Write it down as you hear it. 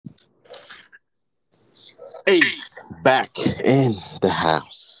Ace back in the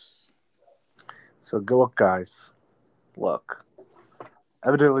house. So good look, guys. Look,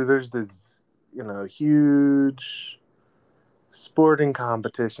 evidently there's this, huge sporting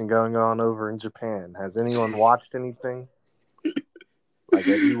competition going on over in Japan. Has anyone watched anything? Like,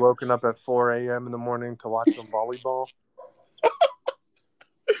 have you woken up at 4 a.m. in the morning to watch some volleyball?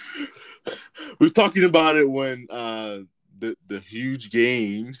 We're talking about it when the huge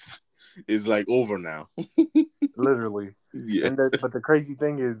games is like over now. Literally. Yeah, But the crazy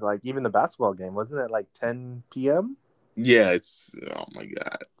thing is, like, even the basketball game wasn't it like 10 p.m. yeah. It's oh my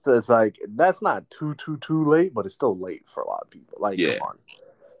god. So it's like that's not too late, but it's still late for a lot of people. Like, come Yeah, on.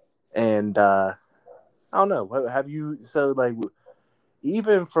 And I don't know. Have you? So like,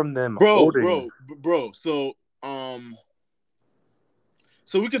 even from them holding. bro. Um,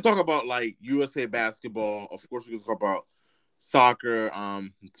 so we can talk about like USA basketball. Of course, we can talk about soccer. I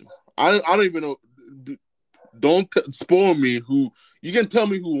don't even know. Don't spoil me. Who you can tell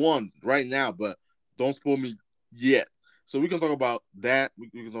me who won right now, but don't spoil me yet. So we can talk about that. We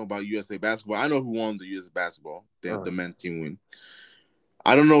can talk about USA basketball. I know who won the USA basketball. The men's team win.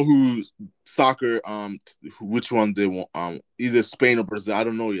 I don't know who soccer. Which one they won. Either Spain or Brazil. I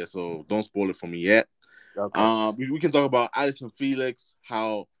don't know yet. So don't spoil it for me yet. Okay. We can talk about Alison Felix.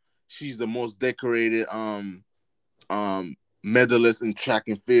 How she's the most decorated medalist in track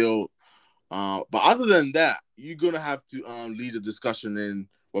and field. But other than that, you're gonna have to lead a discussion in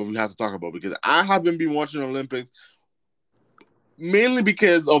what we have to talk about because I haven't been watching Olympics mainly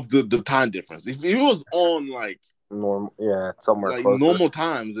because of the time difference. If it was on Normal, yeah, somewhere like closer. normal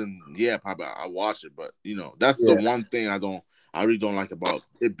times, then yeah, probably I watch it. But that's the Yeah, one thing I really don't like about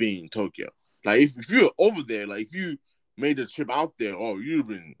it being Tokyo. Like if you're over there, like if you made the trip out there, oh, you've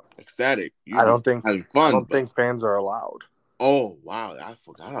been ecstatic, I you've been don't think having I fun. don't But think fans are allowed. oh wow, I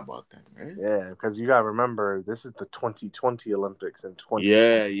forgot about that, man. Yeah, because you gotta remember this is the 2020 Olympics in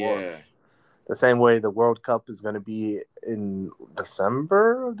Yeah, 2024. yeah. The same way the World Cup is going to be in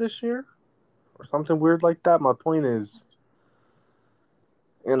December of this year or something weird like that. My point is,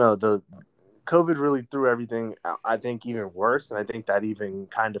 the COVID really threw everything, I think, even worse. And I think that even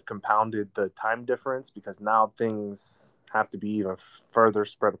kind of compounded the time difference because now things have to be even further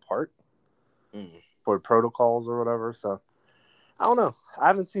spread apart Mm. for protocols or whatever. So I don't know. I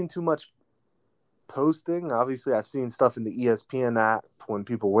haven't seen too much posting. Obviously, I've seen stuff in the ESPN app when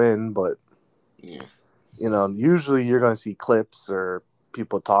people win, but Yeah. usually you're going to see clips or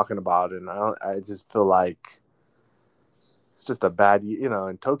people talking about it. And I just feel like it's just a bad,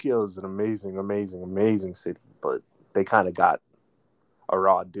 and Tokyo is an amazing, amazing, amazing city, but they kind of got a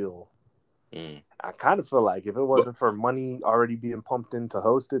raw deal. Mm. I kind of feel like if it But wasn't for money already being pumped in to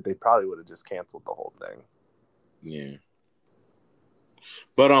host it, they probably would have just canceled the whole thing. yeah.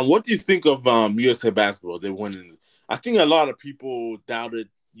 But what do you think of USA basketball? They won. I think a lot of people doubted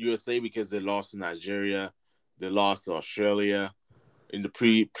USA because they lost to Nigeria, they lost to Australia in the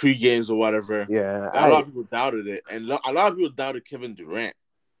pre games or whatever. Yeah, A lot of people doubted it, and a lot of people doubted Kevin Durant.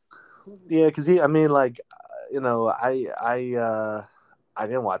 because I mean, like, I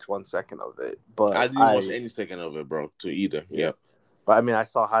didn't watch 1 second of it, but I didn't watch any second of it, bro. To either. yeah. Yep. But I mean, I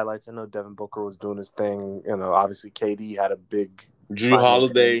saw highlights. I know Devin Booker was doing his thing. Obviously KD had a big Drew final game.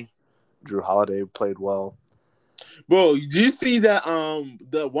 Holiday. Drew Holiday played well. Bro, did you see that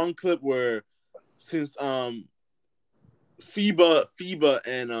the one clip where since FIBA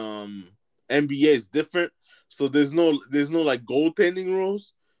and NBA is different. So there's no like goaltending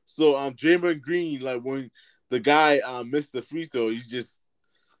rules. So Draymond Green, like when the guy missed the free throw, he just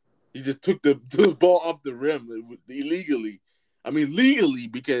took the ball off the rim illegally. I mean legally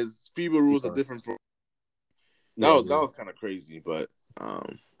because FIBA rules are Yeah, different from yeah. that was kind of crazy, but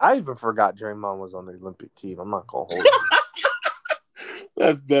I even forgot Draymond was on the Olympic team. I'm not gonna hold you.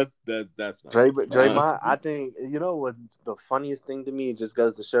 that's not Draymond, I think what the funniest thing to me. It just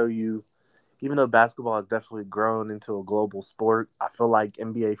goes to show you, even though basketball has definitely grown into a global sport, I feel like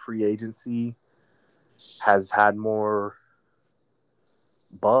NBA free agency has had more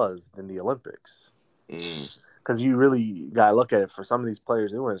buzz than the Olympics. Because you really gotta look at it for some of these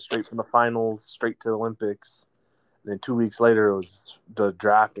players. They went straight from the finals, straight to the Olympics. And then 2 weeks later, it was the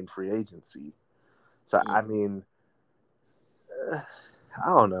draft and free agency. So I mean, I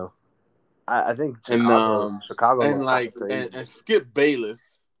don't know. I think and Chicago and looked kind of like crazy. and Skip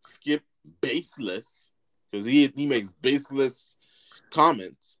Baseless, because he makes baseless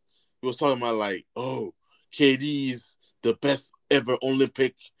comments. He was talking about like, oh, KD's the best ever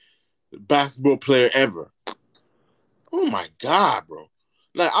Olympic basketball player ever. Oh my god, bro!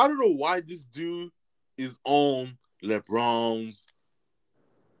 Like I don't know why this dude is on LeBron's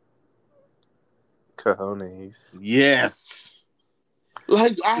Cojones. Yes.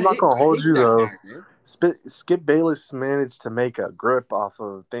 Like I'm not gonna I hold hate you that though. guy, man. Skip Bayless managed to make a grip off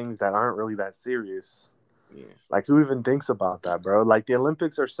of things that aren't really that serious. Yeah. Like, who even thinks about that, bro? Like, the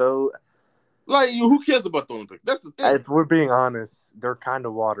Olympics are so. Like, who cares about the Olympics? That's the thing. If we're being honest, they're kind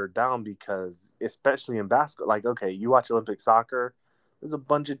of watered down because, especially in basketball, like, okay, you watch Olympic soccer, there's a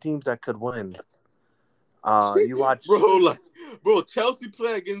bunch of teams that could win. You bro, watch. Chelsea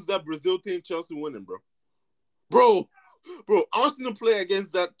play against that Brazil team. Chelsea winning, bro. Arsenal play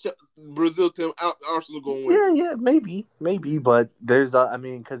against that Brazil team. Arsenal gonna win. Yeah, maybe, but there's, I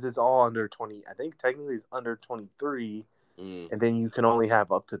mean, because it's all under 20. I think technically it's under 23, and then you can only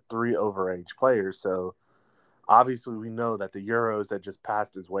have up to 3 overage players. So obviously, we know that the Euros that just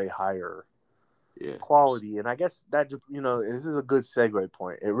passed is way higher quality, and I guess that this is a good segue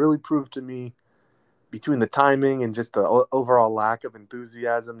point. It really proved to me, between the timing and just the overall lack of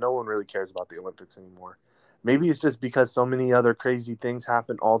enthusiasm, no one really cares about the Olympics anymore. Maybe it's just because so many other crazy things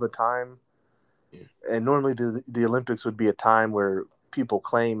happen all the time. Yeah. And normally the Olympics would be a time where people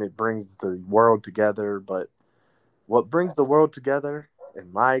claim it brings the world together. But what brings the world together,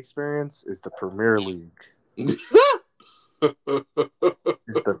 in my experience, is the Premier League. It's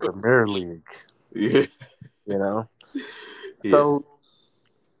the Premier League. Yeah. You know? Yeah. So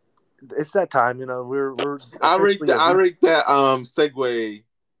it's that time, we're I rate officially that segue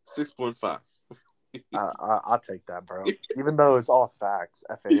 6.5. I'll take that, bro. Even though it's all facts,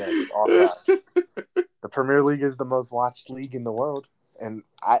 FAX, all facts. The Premier League is the most watched league in the world, and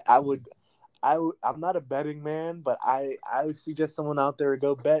I'm not a betting man, but I would suggest someone out there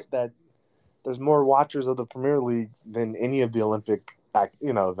go bet that there's more watchers of the Premier League than any of the Olympic,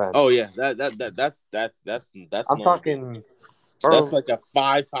 events. Oh yeah, that's I'm not a bit. talking, bro. That's like a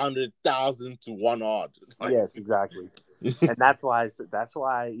 500,000 to 1 odd. Like, Yes, exactly. And that's why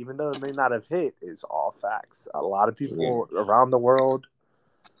even though it may not have hit, it's all facts. A lot of people around the world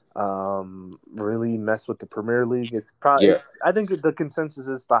really mess with the Premier League. It's probably I think the consensus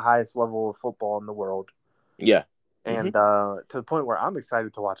is the highest level of football in the world. Yeah. And to the point where I'm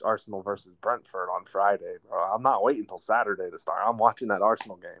excited to watch Arsenal versus Brentford on Friday, bro. I'm not waiting until Saturday to start. I'm watching that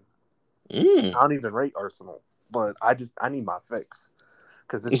Arsenal game. I don't even rate Arsenal, but I need my fix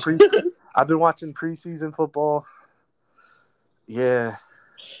because this I've been watching preseason football. Yeah.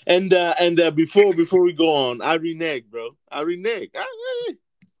 And before we go on, I renege, bro. I renege.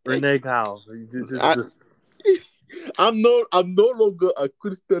 Renege how? I'm no longer a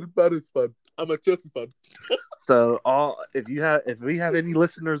Crystal Palace fan. I'm a Chelsea fan. So if we have any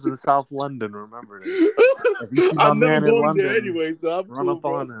listeners in South London, remember this. If you see my I'm never man in going London, there anyway, so I'm run cool, up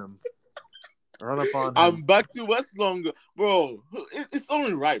bro. on him. Run up on him. I'm back to West Longer, bro. It's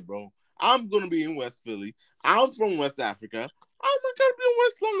only right, bro. I'm gonna be in West Philly. I'm from West Africa. I'm not gonna be a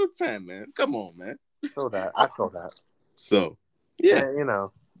West Longer fan, man. Come on, man. I feel that. So, yeah, and,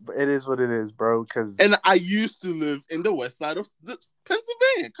 it is what it is, bro. And I used to live in the west side of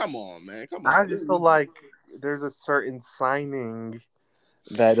Pennsylvania. Come on, man. Come on. I just feel like there's a certain signing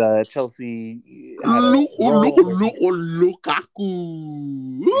that Chelsea had Lukaku.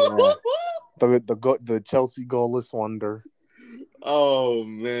 Yeah. The Chelsea goalless wonder. Oh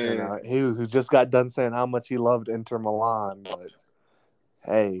man, who just got done saying how much he loved Inter Milan, but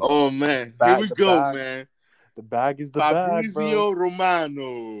hey, oh man, here we go, man. The bag is the Fabrizio bag, bro.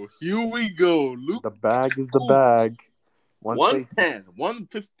 Romano. Here we go. The bag is the bag. 110,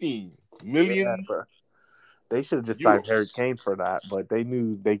 115 million. Yeah, bro. They should have just signed Harry Kane for that, but they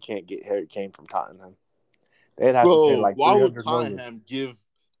knew they can't get Harry Kane from Tottenham. They'd have to pay like why would 300 Tottenham million. give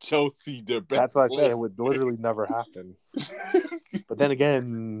Chelsea their best? That's why I say it would literally never happen. But then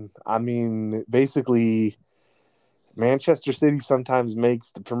again, I mean, basically, Manchester City sometimes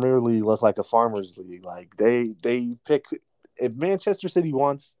makes the Premier League look like a farmers' league. Like they pick, if Manchester City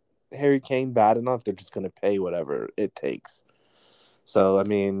wants Harry Kane bad enough, they're just going to pay whatever it takes. So I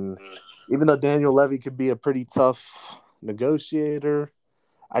mean, even though Daniel Levy could be a pretty tough negotiator,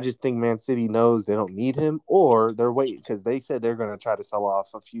 I just think Man City knows they don't need him, or they're waiting because they said they're going to try to sell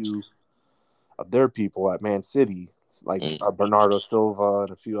off a few of their people at Man City, like Bernardo Silva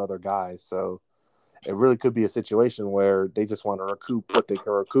and a few other guys. So it really could be a situation where they just want to recoup what they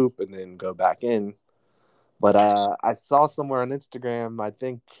can recoup and then go back in. But I saw somewhere on Instagram, I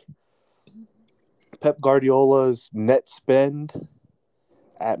think Pep Guardiola's net spend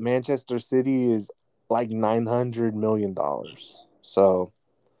at Manchester City is like $900 million. So,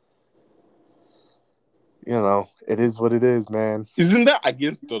 it is what it is, man. Isn't that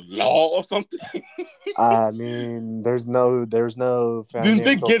against the law or something? I mean, there's no financial. Didn't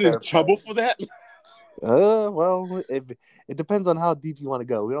they get in trouble for that? Well, it depends on how deep you want to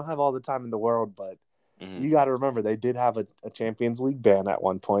go. We don't have all the time in the world, but Mm-hmm. You got to remember they did have a Champions League ban at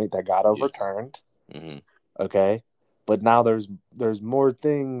one point that got overturned. Mm-hmm. Okay, but now there's more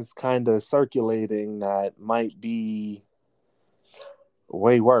things kind of circulating that might be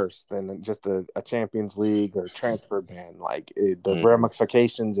way worse than just a Champions League or transfer ban. Like the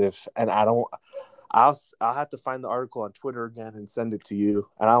ramifications, I'll have to find the article on Twitter again and send it to you.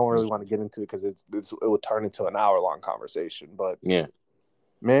 And I don't really want to get into it because it will turn into an hour-long conversation. But Yeah.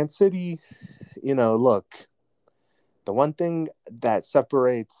 Man City, look, the one thing that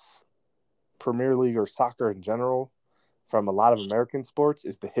separates Premier League or soccer in general from a lot of American sports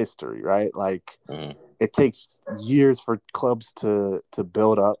is the history, right? Like it takes years for clubs to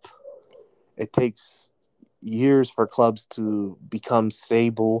build up. It takes years for clubs to become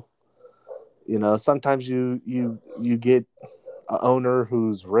stable. Sometimes you get an owner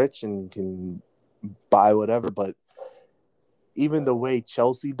who's rich and can buy whatever, but even the way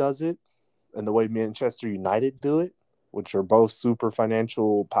Chelsea does it and the way Manchester United do it, which are both super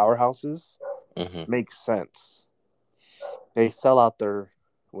financial powerhouses, makes sense. They sell out their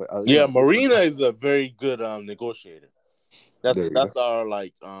Marina is a very good negotiator. That's our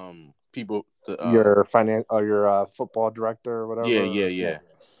people. Your football director or whatever. Yeah.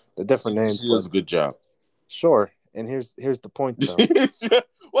 The different names. She does a good job. Sure. And here's the point, though.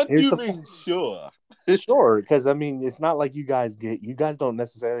 What do you mean, sure? Sure, because it's not like you guys don't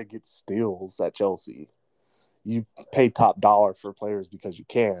necessarily get steals at Chelsea. You pay top dollar for players because you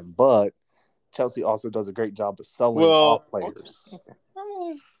can, but Chelsea also does a great job of selling off players. Okay.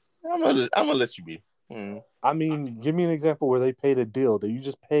 I'm gonna let you be. Give me an example where they paid a deal that you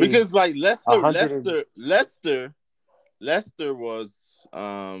just paid. Because like Leicester was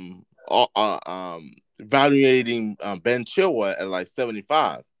evaluating Ben Chilwell at like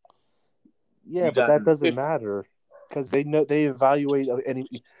 75. Yeah, but that doesn't matter because they know they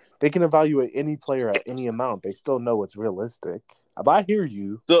can evaluate any player at any amount. They still know what's realistic. I hear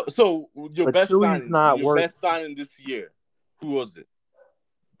you. So your best signing this year, who was it?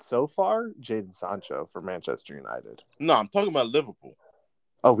 So far, Jadon Sancho for Manchester United. No, I'm talking about Liverpool.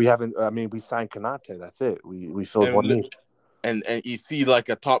 Oh, we haven't. We signed Konate. That's it. We filled one need. And is he like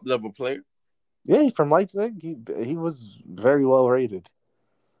a top level player? Yeah, from Leipzig. He was very well rated.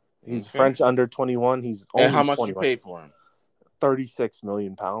 He's French under 21. He's only and how much 21. you paid for him? £36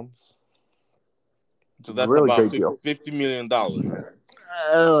 million. So that's really about $50 million.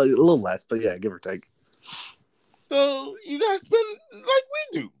 A little less, but yeah, give or take. So you guys spend like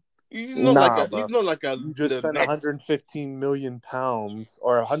we do. He's not like a. You just spent £115 million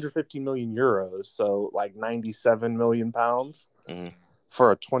or 115 million euros, so like 97 million pounds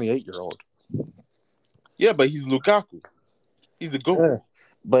for a 28-year-old. Yeah, but he's Lukaku. He's a GOAT. Yeah,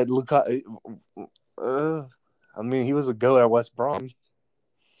 but Lukaku, he was a GOAT at West Brom.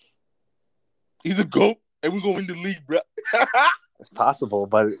 He's a GOAT, and we're gonna win the league, bro. It's possible,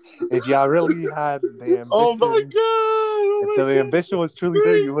 but if y'all really had the ambition, oh my god! If the ambition was truly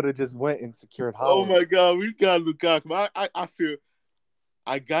there, you would have just went and secured Haaland. Oh my god, we got Lukaku. I feel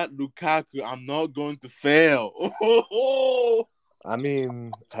I got Lukaku. I'm not going to fail.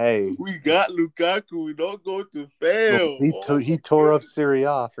 Hey, we got Lukaku. We're not going to fail. He tore up Serie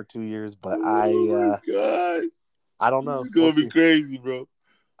A for 2 years, but God, I don't know. It's gonna be crazy, bro.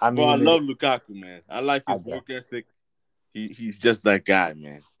 But I love Lukaku, man. I like his work ethic. He's just that guy,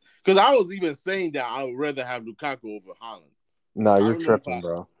 man. Because I was even saying that I would rather have Lukaku over Haaland. No, you're tripping,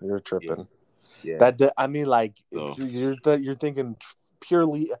 bro. You're tripping. Yeah. You're thinking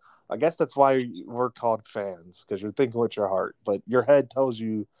purely. I guess that's why we're called fans, because you're thinking with your heart, but your head tells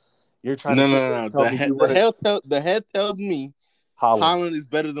you you're trying to tell me the head tells me Haaland is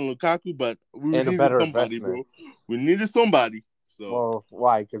better than Lukaku, but we needed somebody, bro. We needed somebody. So well,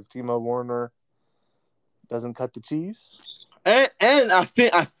 why? Because Timo Werner doesn't cut the cheese, and I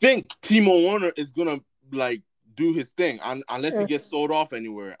think Timo Werner is gonna do his thing unless he gets sold off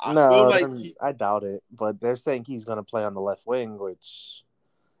anywhere. I doubt it, but they're saying he's gonna play on the left wing, which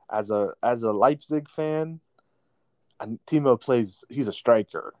as a Leipzig fan, Timo plays. He's a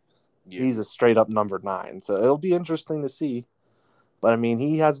striker. Yeah. He's a straight up number 9. So it'll be interesting to see. But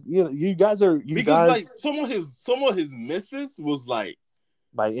he has. You guys. Some of his misses was by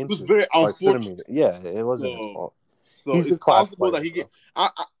inches, was very unfortunate. Yeah, it wasn't his fault. So he's a class possible player, that he get.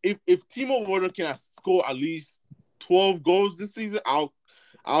 If Timo Werner can score at least 12 goals this season,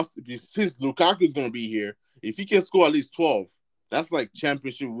 since Lukaku is going to be here, if he can score at least 12, that's like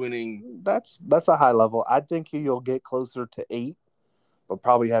championship winning. That's a high level. I think he'll get closer to 8, but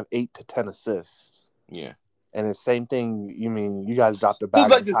probably have 8 to 10 assists. Yeah. And the same thing. You guys dropped a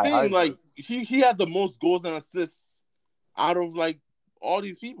bag. It's the thing. He had the most goals and assists out of all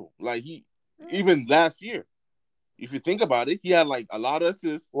these people. even last year. If you think about it, he had like a lot of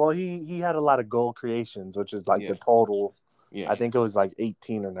assists. Well, he had a lot of goal creations, which is like Yeah, the total. yeah, I think it was like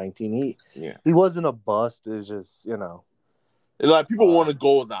 18 or 19. yeah. He wasn't a bust. It's just Like people wanted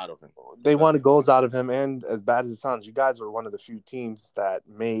goals out of him. they wanted goals out of him. And as bad as it sounds, you guys were one of the few teams that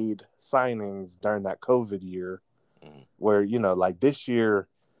made signings during that COVID year, where like this year,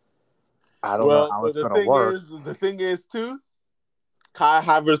 I don't know Well, how but it's gonna work. the thing is too, Kai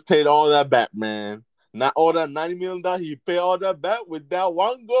Havertz paid all that back, man. Not all that $90 million. He paid all that back with that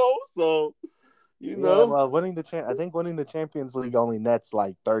one goal. So Yeah, well, I think winning the Champions League only nets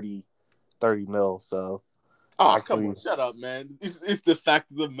like 30 mil. So Oh, come actually, on, shut up, man. It's the fact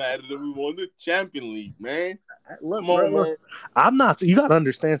of the matter that we won the Champions League, man. look, Come on, bro, man. I'm not. You got to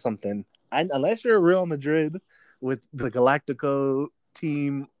understand something. Unless you're Real Madrid with the Galactico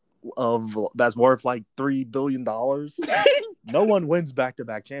team of that's worth like $3 billion, no one wins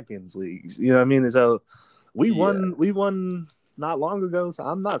back-to-back Champions Leagues. You know what I mean? So we Yeah. won not long ago. So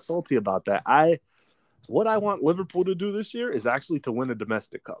I'm not salty about that. What I want Liverpool to do this year is actually to win a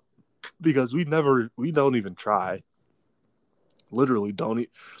domestic cup because we don't even try. Literally don't.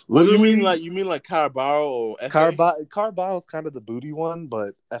 Well, Literally, you mean like Carabao or FA? Carabao is kind of the booty one,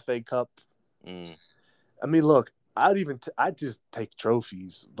 but FA Cup. Mm. I mean, look, I'd just take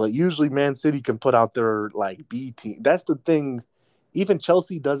trophies, but usually Man City can put out their like B team. That's the thing. Even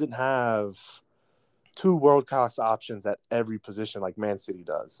Chelsea doesn't have two world class options at every position like Man City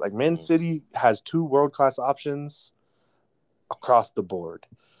does. Like Man City has two world class options across the board.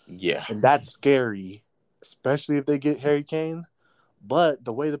 Yeah. And that's scary, especially if they get Harry Kane. But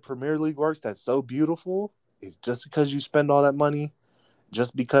the way the Premier League works, that's so beautiful, is just because you spend all that money,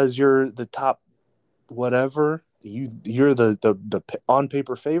 just because you're the top whatever, you're the on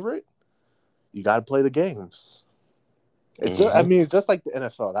paper favorite, you got to play the games. It's just, I mean, it's just like the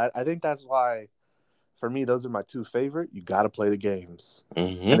NFL. I think that's why, for me, those are my two favorite. You got to play the games.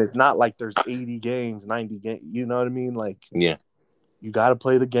 And it's not like there's 80 games, 90 games. You know what I mean? Like, Yeah. you got to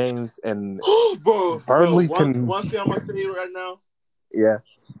play the games. And bro, Burnley one can. thing I'm going to say right now, Yeah.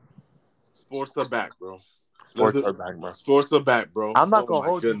 sports are back, bro. Sports are back, bro. Sports are back, bro. I'm not Oh, going to my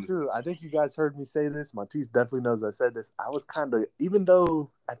hold goodness. you, too. I think you guys heard me say this. Matisse definitely knows I said this. I was kind of, even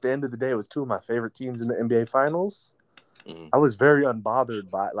though at the end of the day, it was two of my favorite teams in the NBA Finals, I was very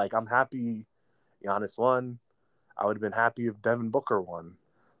unbothered by it. Like, I'm happy Giannis won. I would have been happy if Devin Booker won.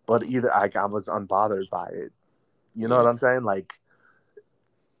 But either I was unbothered by it. You know what I'm saying? Like,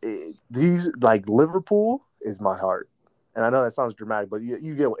 like Liverpool is my heart. And I know that sounds dramatic, but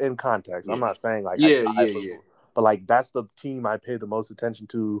you get in context. I'm not saying like Liverpool, but like that's the team I pay the most attention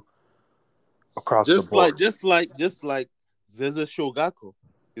to across the board. Just like Zeza Shogako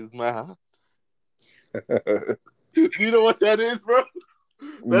is my heart. You know what that is, bro?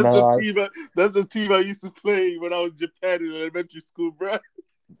 That's the team I used to play when I was in Japan in elementary school, bro.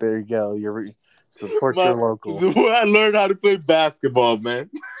 There you go. Support your local. Where I learned how to play basketball, man.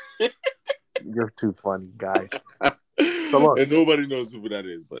 You're too funny, guy. And nobody knows who that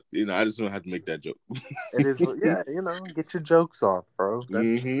is, but I just don't have to make that joke. It is, yeah. Get your jokes off, bro.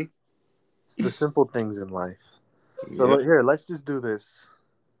 That's it's the simple things in life. So look, here, let's just do this.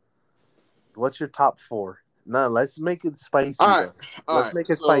 What's your top four? No, let's make it spicy. Let's make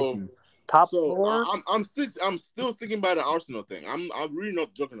it spicy. Top four. I'm still sticking by the Arsenal thing. I'm really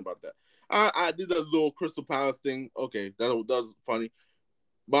not joking about that. I did that little Crystal Palace thing. Okay, that was funny.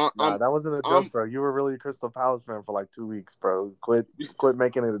 But that wasn't a joke, bro. You were really a Crystal Palace fan for like 2 weeks, bro. Quit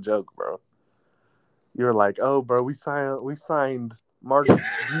making it a joke, bro. You were like, oh, bro, we signed Mark Gay.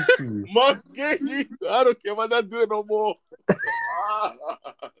 Mark Gay. I don't care about that doing no more.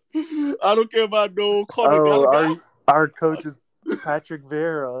 I don't care about no Conor Gallagher. Our coach is Patrick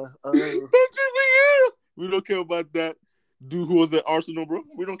Vieira. Patrick Vieira. We don't care about that dude who was at Arsenal, bro.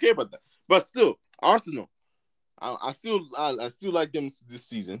 We don't care about that. But still, Arsenal. I still like them this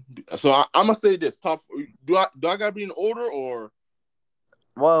season. So I'm gonna say this: top. Do I gotta be in order or?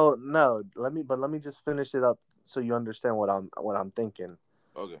 Well, no. Let me just finish it up so you understand what I'm thinking.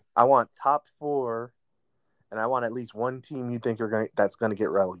 Okay. I want top four, and I want at least one team you think that's gonna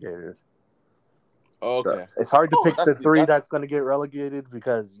get relegated. Okay. So it's hard to pick the three that's gonna get relegated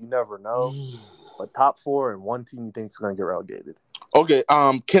because you never know. But top four and one team you think is gonna get relegated. Okay.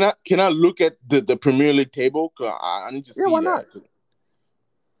 Can I look at the Premier League table? Cause I need to see why that. Not?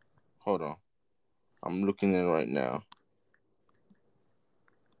 Hold on. I'm looking at it right now.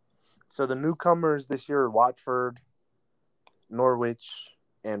 So the newcomers this year are Watford, Norwich,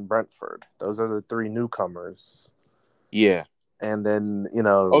 and Brentford. Those are the three newcomers. Yeah. And then,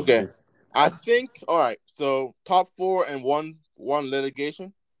 Okay. I think, all right, so top four and one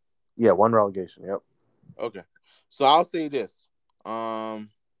litigation? Yeah, one relegation. Yep. Okay, so I'll say this.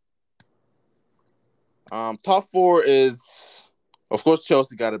 Um, top four is, of course,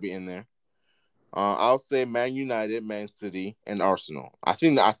 Chelsea got to be in there. I'll say Man United, Man City, and Arsenal. I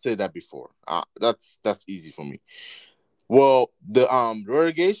think that I said that before. That's easy for me. Well, the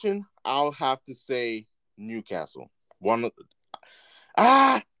relegation, I'll have to say Newcastle. One of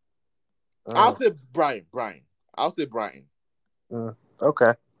ah, I'll Mm, say Brian. I'll say Brighton.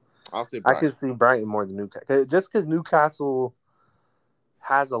 okay. I'll say I could Brighton. see Brighton more than Newcastle. Just because Newcastle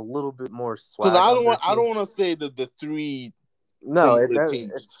has a little bit more Because swag on their I team. don't want to say the three No, promoted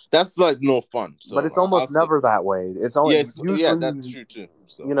teams. it's That's like no fun. but So it's I'll almost say never that way. It's yeah, only yeah, usually, that's true too.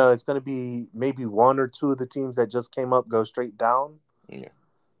 So it's going to be maybe one or two of the teams that just came up go straight down. yeah,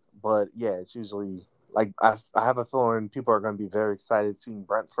 But yeah, it's usually like I have a feeling people are going to be very excited seeing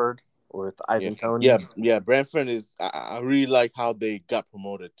Brentford with yeah, Ivan Toney. yeah. Brentford is. I really like how they got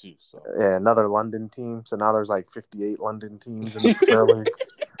promoted too. So Yeah, another London team. So now there's like 58 London teams in the Premier League.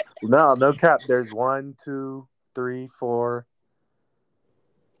 No cap. There's 1, 2, 3, 4,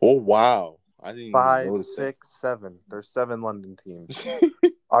 oh wow, I didn't even 5, notice that. 6, 7. There's 7 London teams.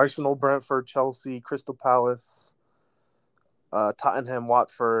 Arsenal, Brentford, Chelsea, Crystal Palace, Tottenham,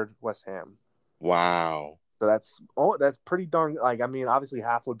 Watford, West Ham. Wow. So that's pretty darn. Like I mean, obviously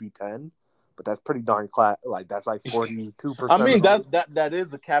half would be 10, but that's pretty darn like that's like I 42% mean of the. that is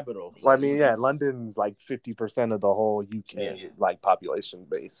the capital. So Well, I mean, yeah, London's like 50% of the whole yeah, UK like population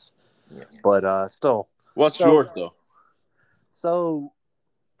base. yeah. But still, What's so yours though? so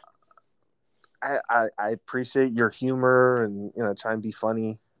I appreciate your humor and trying to be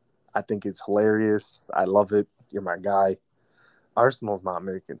funny. I think it's hilarious. I love it. You're my guy. Arsenal's not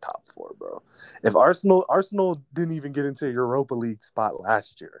making top four, bro. If Arsenal didn't even get into a Europa League spot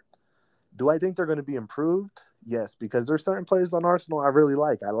last year, do I think they're going to be improved? Yes, because there's certain players on Arsenal I really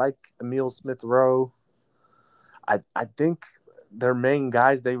like. I like Emile Smith Rowe. I think their main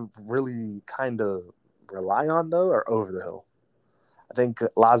guys they really kind of rely on though are over the hill. I think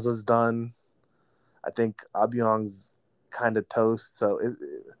Laza's done. I think Aubameyang's kind of toast. So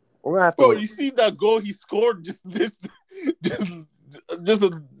we're gonna have to Bro, wait. you see that goal he scored just just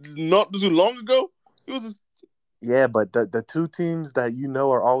not too long ago? It was just Yeah, but the two teams that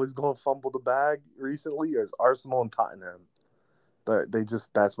are always going to fumble the bag recently is Arsenal and Tottenham. They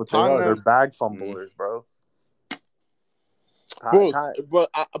just that's what they are. They're Tottenham. bag Mm. fumblers, bro. Bro,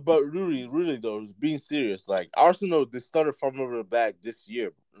 but really though, being serious, like Arsenal, they started fumbling the bag this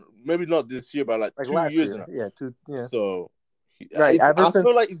year. Maybe not this year, but like Like two last years year, now. yeah, yeah, So right. Ever I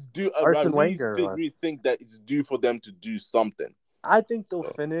feel like since it's due. I Arsene Wenger left, really think that it's due for them to do something. I think they'll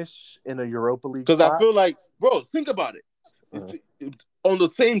So finish in a Europa League because I spot. feel like, bro, think about it. Mhm. On the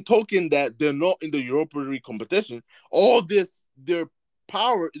same token that they're not in the Europa League competition, all their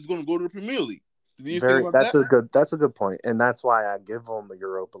power is going to go to the Premier League. Do you think Very, about that? that's a good point, and that's why I give them a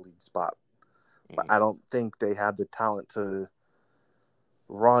Europa League spot. But Mm. I don't think they have the talent to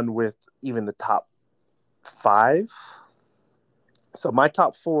run with even the top 5. So my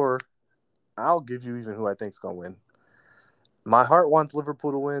top 4, I'll give you even who I think's gonna win. My heart wants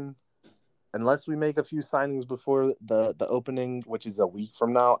Liverpool to win. Unless we make a few signings before the opening, which is a week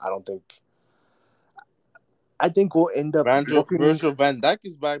from now, I don't think. I think we'll end up looking. Virgil Van Dijk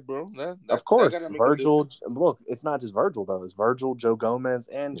is back, bro. Of That course, gotta make a Virgil. difference. Look, it's not just Virgil though. It's Virgil, Joe Gomez,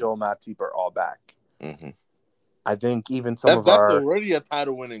 and Joel Matip are all back. Mm-hmm. I think even some of That's our, already a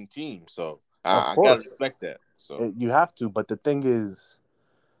title winning team, so of I gotta course, respect that. So you have to. But the thing is,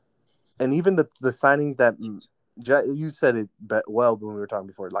 and even the signings that you said it well when we were talking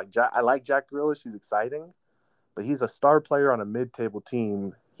before. Like I like Jack Grealish. He's exciting. But he's a star player on a mid-table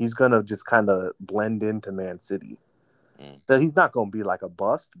team. He's gonna just kind of blend into Man City. mm. So he's not gonna be like a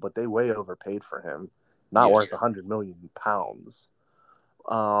bust, but they way overpaid for him. Not Yeah. worth £100 million.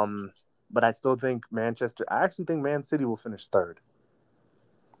 But I still think Manchester. I actually think Man City will finish third.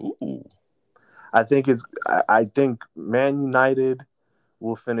 Ooh. I think Man United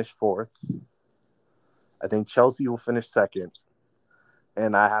will finish fourth. I think Chelsea will finish second,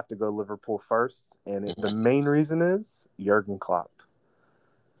 and I have to go Liverpool first. And the Mm-hmm. main reason is Jurgen Klopp.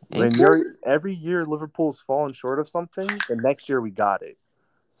 When Okay. every year Liverpool's fallen short of something, the next year we got it.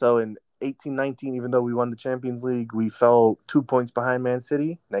 So in 18-19, even though we won the Champions League, we fell 2 points behind Man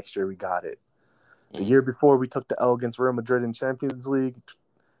City. Next year we got it. The Mm. year before we took the L against Real Madrid in Champions League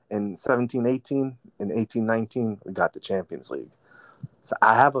in 17-18. In 18-19, we got the Champions League. So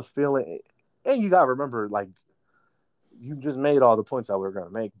I have a feeling, and you got to remember, like, you just made all the points that we were going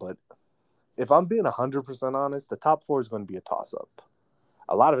to make. But if I'm being 100% honest, the top 4 is going to be a toss-up.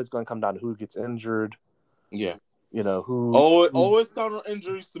 A lot of it's going to come down to who gets injured. Yeah. You know, always count on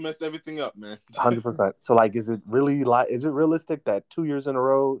injuries to mess everything up, man. 100%. So, like, is it realistic that 2 years in a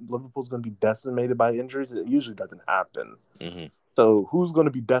row Liverpool's going to be decimated by injuries? It usually doesn't happen. Mm-hmm. So, who's going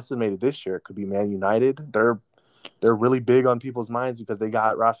to be decimated this year? It could be Man United. They're really big on people's minds because they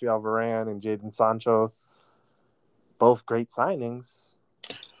got Rafael Varane and Jadon Sancho, both great signings.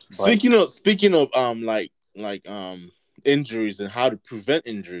 Speaking of injuries and how to prevent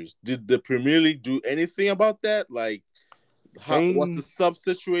injuries, did the Premier League do anything about that? Like, what's the sub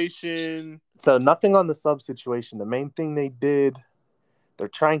situation? So nothing on the sub situation. The main thing they did, they're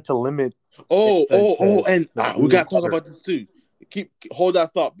trying to limit. And we got to talk about this too. Hold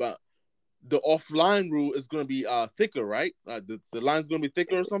that thought, but the offline rule is going to be thicker, right? The line's going to be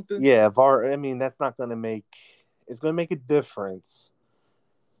thicker or something. Yeah, VAR. I mean, that's not going to make. It's going to make a difference,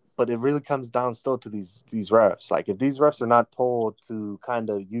 but it really comes down still to these refs. Like, if these refs are not told to kind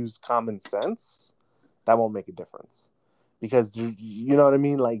of use common sense, that won't make a difference. Because you know what I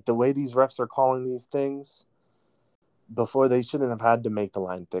mean? Like, the way these refs are calling these things, before they shouldn't have had to make the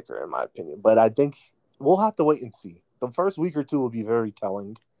line thicker, in my opinion. But I think we'll have to wait and see. The first week or two will be very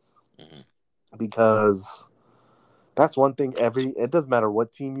telling, because that's one thing. It doesn't matter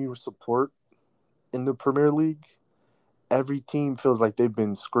what team you support in the Premier League, every team feels like they've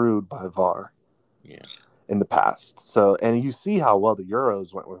been screwed by VAR. Yeah. In the past. So, and you see how well the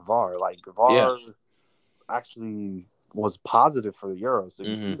Euros went with VAR. Like, VAR actually was positive for the Euros. So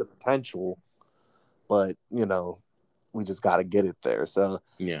you see the potential, but we just got to get it there. So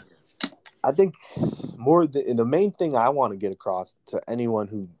yeah, I think the main thing I want to get across to anyone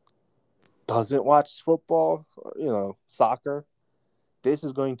who doesn't watch football, or, soccer, this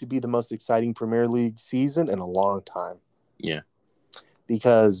is going to be the most exciting Premier League season in a long time. Yeah.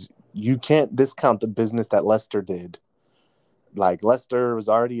 Because you can't discount the business that Leicester did. Like, Leicester was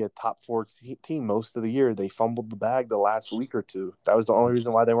already a top 4 team most of the year. They fumbled the bag the last week or two. That was the only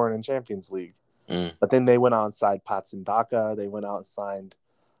reason why they weren't in Champions League. But then they went out and signed Patson Daka. They went out and signed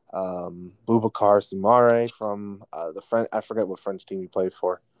Boubacar Soumaré from the French. I forget what French team he played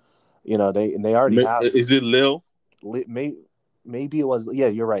for. They already have. Is it Lille? Maybe it was. Yeah,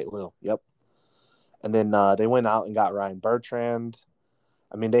 you're right, Lille. Yep. And then they went out and got Ryan Bertrand.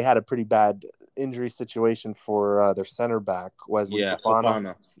 I mean, they had a pretty bad injury situation for their center back, Wesley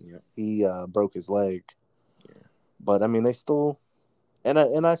Fofana. Yeah. He broke his leg. Yeah. But, I mean, they still –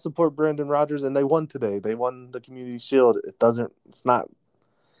 and I support Brendan Rodgers, and they won today. They won the Community Shield. It's not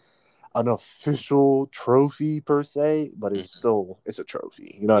an official trophy per se, but it's a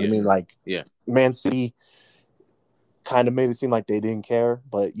trophy. You know what I mean? Like, Man City kind of made it seem like they didn't care,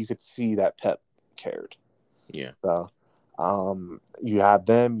 but you could see that Pep cared. Yeah. So – you have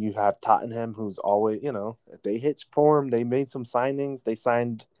them, you have Tottenham, who's always, if they hit form, they made some signings. They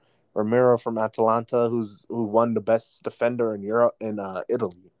signed Romero from Atalanta, who won the best defender in Europe in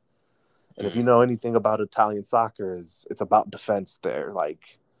Italy. And if you know anything about Italian soccer, it's about defense there.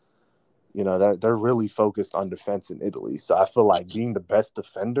 Like, they're really focused on defense in Italy. So I feel like being the best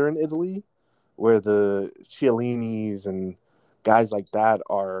defender in Italy, where the Chiellinis and guys like that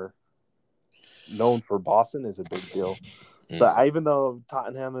are known for Boston, is a big deal. So even though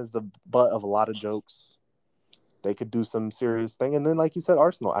Tottenham is the butt of a lot of jokes, they could do some serious thing. And then, like you said,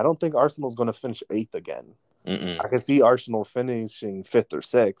 Arsenal. I don't think Arsenal's going to finish 8th again. I can see Arsenal finishing 5th or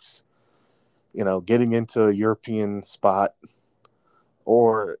 6th, getting into a European spot.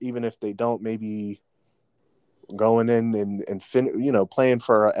 Or even if they don't, maybe going in and playing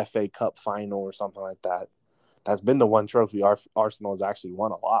for a FA Cup final or something like that. That's been the one trophy Arsenal has actually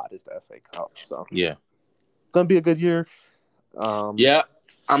won a lot, is the FA Cup. So yeah, it's going to be a good year.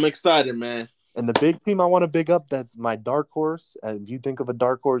 I'm excited, man. And the big team I want to big up, that's my dark horse. And if you think of a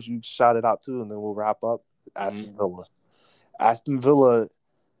dark horse, you shout it out too, and then we'll wrap up. Aston Villa. Aston Villa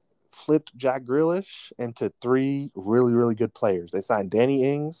flipped Jack Grealish into 3 really, really good players. They signed Danny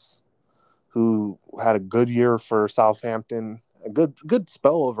Ings, who had a good year for Southampton, a good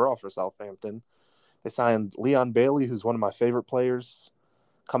spell overall for Southampton. They signed Leon Bailey, who's one of my favorite players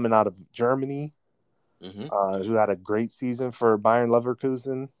coming out of Germany. Who had a great season for Bayern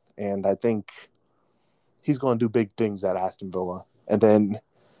Leverkusen, and I think he's going to do big things at Aston Villa. And then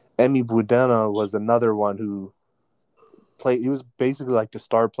Emi Buendía was another one who played. He was basically like the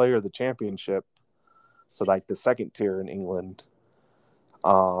star player of the Championship, so like the second tier in England.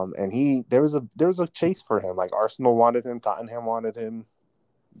 And there was a chase for him. Like, Arsenal wanted him, Tottenham wanted him.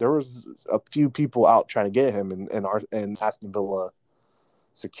 There was a few people out trying to get him, and Aston Villa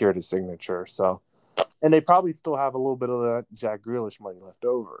secured his signature. So. And they probably still have a little bit of that Jack Grealish money left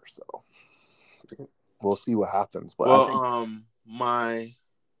over, so we'll see what happens. But I think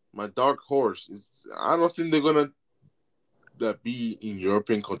my dark horse is, I don't think they're gonna that be in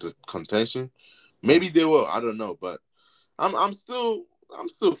European contention. Maybe they will. I don't know, but I'm still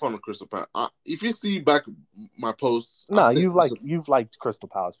fond of Crystal Palace. If you see back my posts, No, you've liked Crystal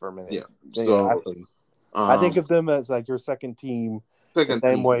Palace for a minute. Yeah. So So I think of them as like your second team. second the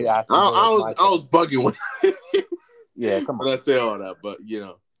same team. way Aston I Villa is was my I was bugging when Yeah, come on. when I say all that, but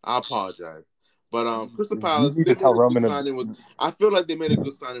I apologize. But Crystal You Palace, need they to tell made a good Roman. signing with. I feel like they made a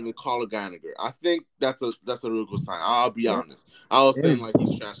good signing with Carlo Gallagher. I think that's a real good sign. I'll be honest. I was saying like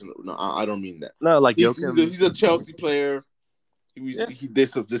he's trash. No, I don't mean that. No, like He's a Chelsea player. They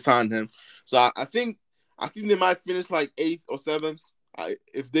signed him, so I think they might finish like 8th or 7th.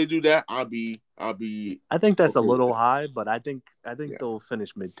 If they do that, I'll be. I think that's a little high, but I think they'll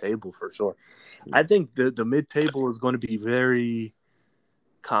finish mid-table for sure. Yeah. I think the mid-table is going to be very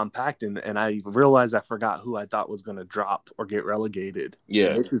compact, and I realized I forgot who I thought was going to drop or get relegated. Yeah,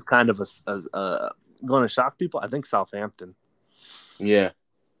 and this is kind of a going to shock people. I think Southampton. Yeah,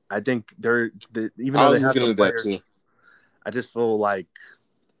 I think even though they have the players, that too. I just feel like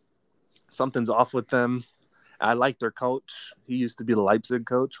something's off with them. I like their coach. He used to be the Leipzig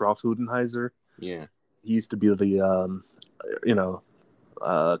coach, Ralf Hudenheiser. Yeah, he used to be the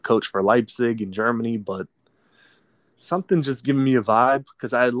coach for Leipzig in Germany, but something just giving me a vibe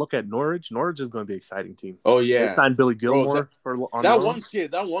because I look at Norwich. Norwich is going to be an exciting team. Oh yeah, they signed Billy Gilmore on that loan.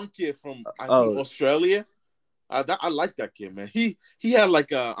 That one kid from I think Australia. I like that kid, man. He had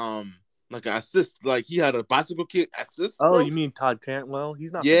like an assist, like he had a bicycle kick assist. Oh, bro. you mean Todd Cantwell?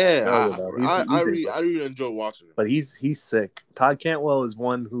 He's not. Yeah, from Australia, I really enjoy watching him. But he's sick. Todd Cantwell is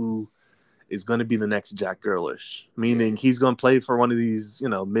one who is going to be the next Jack Grealish, meaning he's going to play for one of these,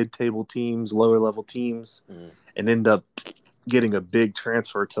 mid-table teams, lower-level teams, and end up getting a big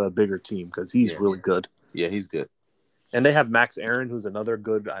transfer to a bigger team because he's really good. Yeah, he's good. And they have Max Aaron, who's another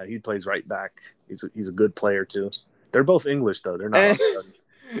good. He plays right back. He's a good player too. They're both English though. They're not.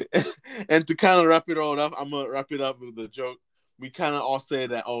 And to kind of wrap it all up, I'm gonna wrap it up with a joke. We kind of all say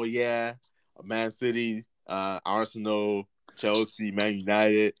that, oh yeah, Man City, Arsenal, Chelsea, Man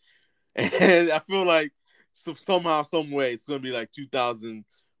United. And I feel like somehow, some way, it's going to be like 2000.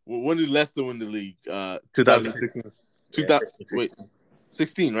 When did Leicester win the league? 2016.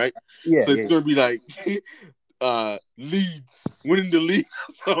 16, right? Yeah. So it's going to be like Leeds winning the league.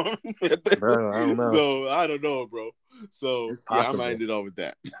 Bro, I don't know. So I don't know, bro. So I might end it off with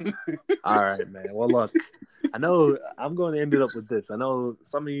that. All right, man. Well, look, I know I'm going to end it up with this. I know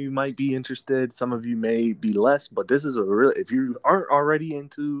some of you might be interested. Some of you may be less, but this is if you aren't already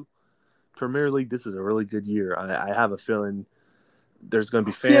into Premier League, this is a really good year. I have a feeling there's going to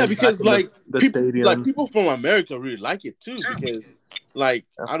be fans. Yeah, because the stadium. Like people from America really like it too. Because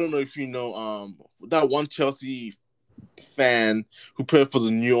I don't know if you know that one Chelsea fan who played for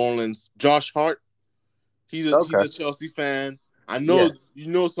the New Orleans, Josh Hart. He's a Chelsea fan. I know you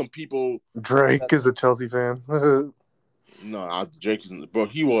know some people. Drake is a Chelsea fan. No, Drake isn't. Bro,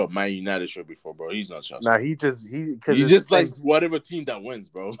 he wore a Man United shirt before, bro. He's not Chelsea. Nah, he just likes whatever team that wins,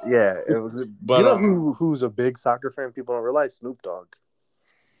 bro. Yeah, but you know who's a big soccer fan? People don't realize Snoop Dogg.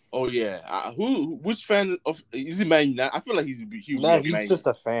 Oh yeah, which fan of is he Man United? I feel like he's huge. No, he's just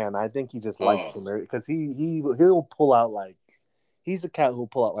a fan. I think he just likes to because he'll pull out he's a cat who'll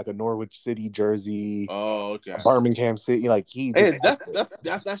pull out like a Norwich City jersey. Oh, okay. A Birmingham City,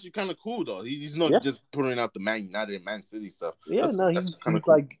 that's actually kind of cool though. He's not just putting out the Man United and Man City stuff. Yeah, he's cool.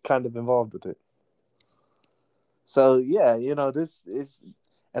 Like kind of involved with it. So yeah, this is,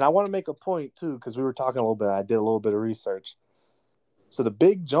 and I want to make a point too because we were talking a little bit. I did a little bit of research. So the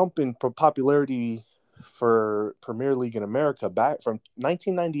big jump in popularity for Premier League in America back from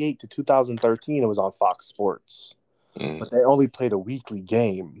 1998 to 2013, it was on Fox Sports. But they only played a weekly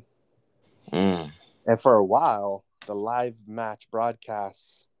game. And for a while, the live match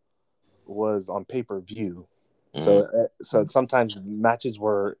broadcasts was on pay-per-view. So sometimes matches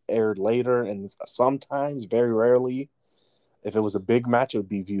were aired later, and sometimes, very rarely, if it was a big match, it would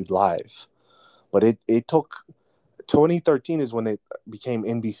be viewed live. But it took 2013 is when it became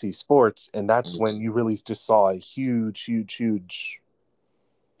NBC Sports, and that's when you really just saw a huge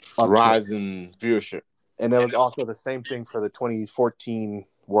rise in viewership. And it was also the same thing for the 2014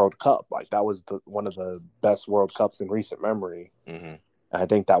 World Cup. Like that was one of the best World Cups in recent memory. I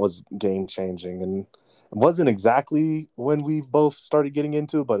think that was game changing, and it wasn't exactly when we both started getting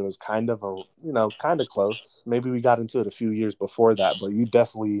into it, but it was kind of close. Maybe we got into it a few years before that, but you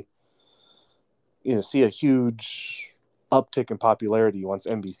definitely see a huge uptick in popularity once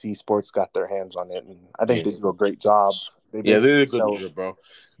NBC Sports got their hands on it, and I think they do a great job. They did a good job, bro.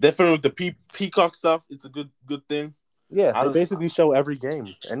 Definitely with the Peacock stuff, it's a good thing. Yeah, they basically show every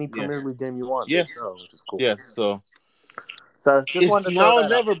game, any Premier League game you want. Yeah, show, which is cool. Yeah, so So just It's wanted to throw now or that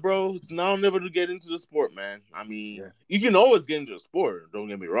out. never, bro. It's now or never to get into the sport, man. I mean, Yeah. you can always get into the sport. Don't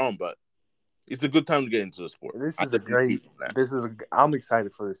get me wrong, but it's a good time to get into the sport. This I is a definitely feel great. that. This is. I'm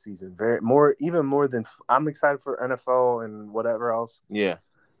excited for this season. Even more than I'm excited for NFL and whatever else. Yeah,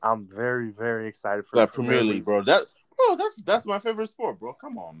 I'm very, very excited for the that Premier Premier League, League. bro. That's my favorite sport, bro.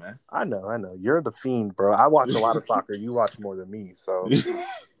 Come on, man. I know. You're the fiend, bro. I watch a lot of soccer. You watch more than me, so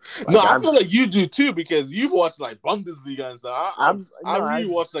No, like I feel like you do too because you've watched like Bundesliga and stuff. I'm I no, I really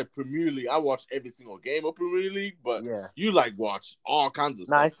watch like Premier League. I watch every single game of Premier League, but yeah. you like watch all kinds of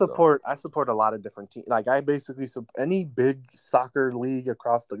No, stuff. So I support a lot of different teams. Like I basically any big soccer league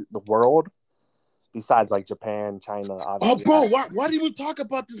across the world, besides like Japan, China, oh, obviously. bro, why didn't we talk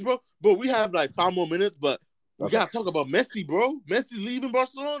about this, bro? Bro, we have like 5 more minutes, but we Okay. gotta talk about Messi, bro. Messi leaving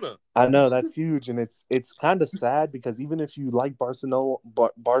Barcelona. I know that's huge, and it's kind of sad because even if you like Barca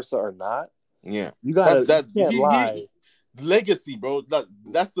or not, Yeah, you can't lie. he legacy, bro.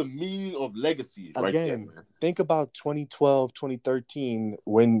 That's the meaning of legacy right there, Again, man. think about 2012, 2013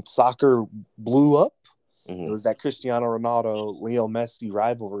 when soccer blew up. It Mm-hmm. was that Cristiano Ronaldo, Leo Messi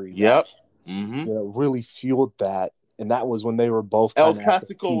rivalry that Yep. Mm-hmm. really fueled that, and that was when they were both El kind of at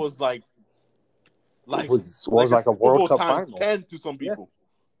their Clasico peak. was like It like was a like a Super World Bowl Cup times final. 10 to some Yeah, people.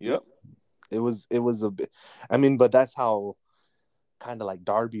 yeah. Yep. It was a bit. I mean, but that's how kind of like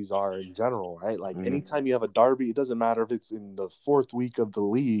derbies are in general, right? Like Mm-hmm. anytime you have a derby, it doesn't matter if it's in the fourth week of the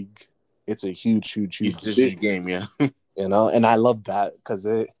league. It's a huge It's just a deal, game, yeah. And I love that because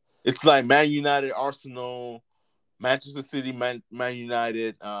It's like Man United, Arsenal, Manchester City, Man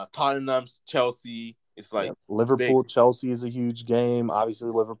United, Tottenham, Chelsea. It's like big. Liverpool Chelsea is a huge game. Obviously,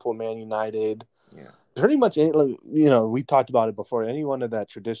 Liverpool Man United. Yeah. Pretty much, we talked about it before. Any one of that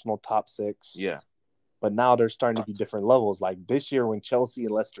traditional top six. Yeah. But now there's starting to be different levels. Like this year, when Chelsea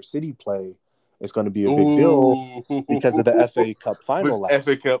and Leicester City play, it's going to be a big deal Ooh. because of the FA Cup final With last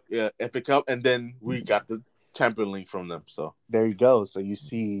FA Cup, yeah, FA Cup, and then we got the Champions League from them. So there you go. So you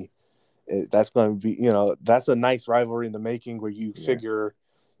see, that's going to be, that's a nice rivalry in the making where you figure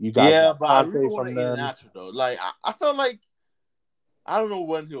you guys yeah, got but I really Conte want from to them. Iheanacho though. Like I felt like I don't know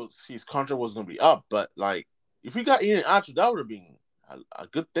when his contract was gonna be up, but like if we got Iheanacho, that would have been a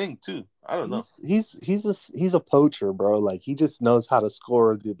good thing too. I don't know. He's a poacher, bro. Like he just knows how to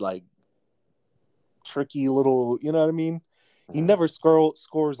score the like tricky little, you know what I mean? He never scores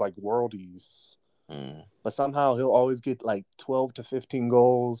like worldies, but somehow he'll always get like 12 to 15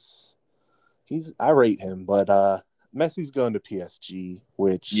 goals. I rate him, but Messi's going to PSG,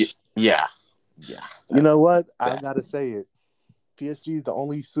 which yeah. you know what? I gotta say it. PSG is the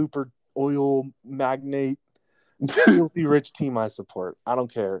only super oil magnate, filthy rich team I support. I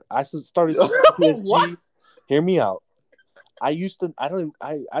don't care. I started supporting PSG. What? Hear me out. I used to. I don't.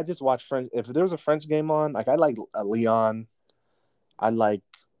 I just watch French. If there was a French game on, like I like Leon. I like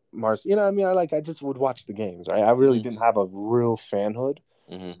Mars. You know what I mean? I just would watch the games, right? I really didn't have a real fanhood.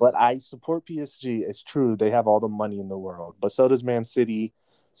 But I support PSG. It's true. They have all the money in the world. But so does Man City.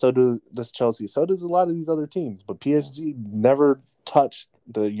 So does Chelsea. So does a lot of these other teams. But PSG never touched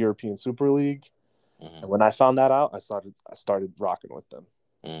the European Super League. And when I found that out, I started rocking with them.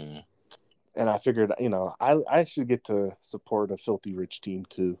 And I figured, I should get to support a filthy rich team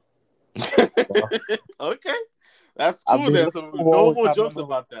too. Okay. That's cool then. So no more jokes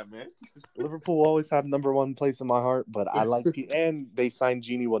about that, man. Liverpool will always have number one place in my heart, but I like and they signed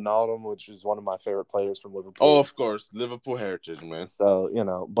Gini Wijnaldum, which is one of my favorite players from Liverpool. Oh, of course, Liverpool heritage, man. So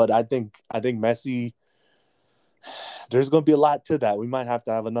but I think Messi. There's going to be a lot to that. We might have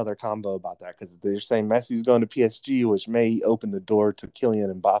to have another convo about that because they're saying Messi's going to PSG, which may open the door to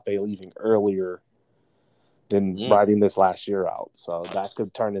Kylian Mbappe leaving earlier than riding this last year out. So that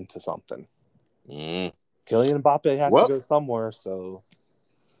could turn into something. Kylian Mbappe has to go somewhere, so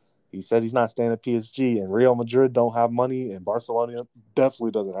he said he's not staying at PSG, and Real Madrid don't have money, and Barcelona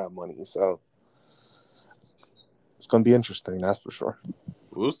definitely doesn't have money. So it's going to be interesting, that's for sure.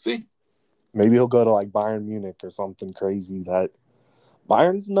 We'll see. Maybe he'll go to like Bayern Munich or something crazy. That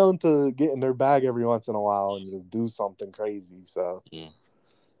Bayern's known to get in their bag every once in a while and just do something crazy. So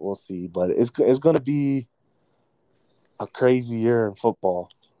we'll see. But it's going to be a crazy year in football,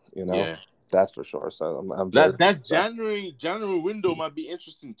 Yeah. That's for sure. So I'm very that January window might be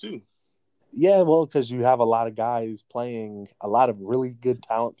interesting too. Yeah, well, because you have a lot of guys playing, a lot of really good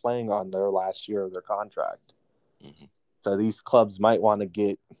talent playing on their last year of their contract. So these clubs might want to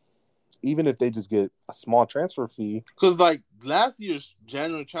get, even if they just get a small transfer fee. Because like last year's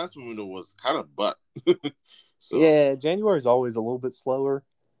January transfer window was kind of butt. So. Yeah, January is always a little bit slower.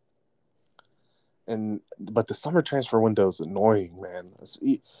 But the summer transfer window is annoying, man.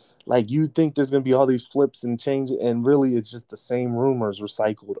 Like you think there's gonna be all these flips and changes, and really it's just the same rumors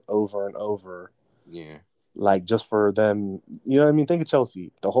recycled over and over. Yeah. Like just for them, you know what I mean? Think of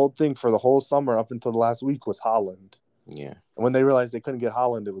Chelsea. The whole thing for the whole summer up until the last week was Holland. Yeah. And when they realized they couldn't get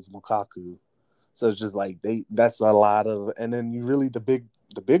Holland, it was Lukaku. So it's just like that's a lot of, and then you really the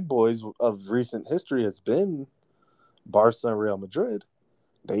big boys of recent history has been Barca and Real Madrid.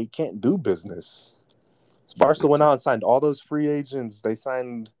 They can't do business. So Barca went out and signed all those free agents. They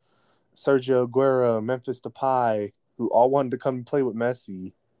signed Sergio Aguero, Memphis Depay, who all wanted to come and play with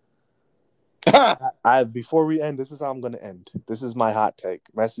Messi. I before we end, this is how I'm going to end. This is my hot take.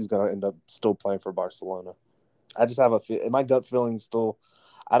 Messi's going to end up still playing for Barcelona. I just have my gut feeling still.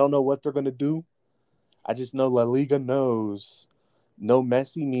 I don't know what they're going to do. I just know La Liga knows no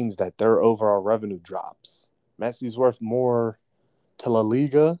Messi means that their overall revenue drops. Messi's worth more to La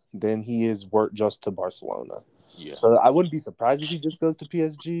Liga than he is worth just to Barcelona. Yeah. So I wouldn't be surprised if he just goes to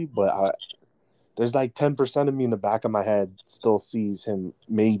PSG, but there's like 10% of me in the back of my head still sees him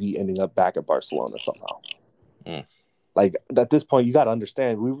maybe ending up back at Barcelona somehow. Mm. Like at this point, you got to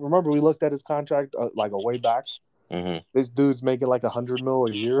understand. We looked at his contract like a way back. Mm-hmm. This dude's making like $100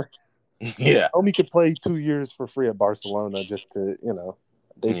 million a year. Yeah. Homie could play 2 years for free at Barcelona just to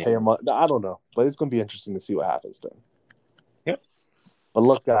they pay him. I don't know, but it's gonna be interesting to see what happens then. Yep. But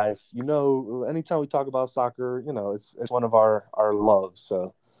look, guys, anytime we talk about soccer, it's one of our loves.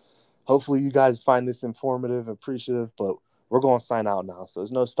 So hopefully you guys find this informative, appreciative. But we're going to sign out now. So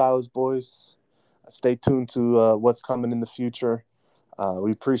there's no stylist boys. Stay tuned to what's coming in the future.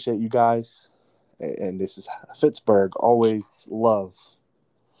 We appreciate you guys. And this is Pittsburgh. Always love.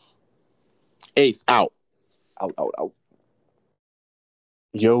 Ace out. Out, out, out.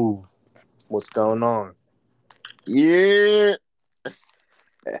 Yo, what's going on? Yeah.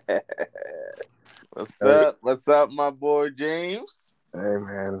 What's up? What's up, my boy James? Hey,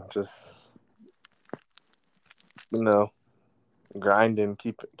 man. Just, grinding,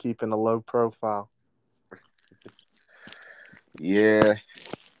 keeping a low profile. Yeah.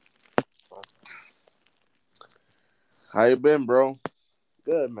 How you been, bro?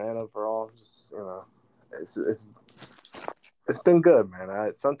 Good, man. Overall, just it's been good,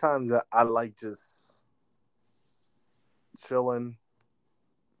 man. Sometimes I like just chilling.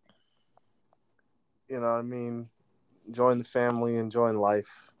 You know what I mean? Enjoying the family, enjoying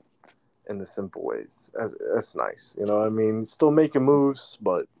life in the simple ways. That's nice. You know what I mean? Still making moves,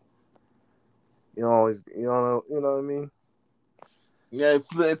 but always you know what I mean? Yeah,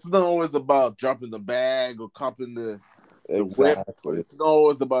 it's not always about dropping the bag or copping the whip. Exactly. It's not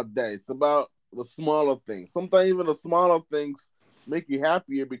always about that. It's about the smaller things. Sometimes even the smaller things make you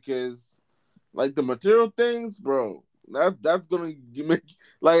happier because, like the material things, bro. That's gonna make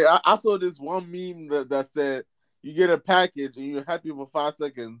like I saw this one meme that said you get a package and you're happy for 5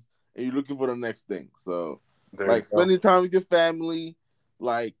 seconds and you're looking for the next thing. So There you like go. spending time with your family,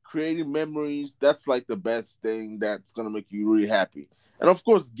 like creating memories, that's like the best thing that's gonna make you really happy. And of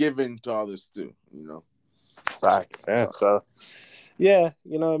course giving to others too, Facts. Yeah. So yeah,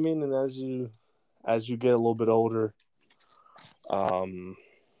 you know what I mean? And as you get a little bit older, um,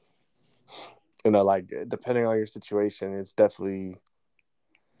 like depending on your situation, it's definitely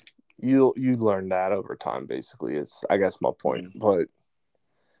you learn that over time. Basically, it's I guess my point. Mm-hmm. But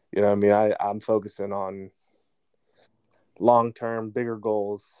you know what I mean? I'm focusing on long term, bigger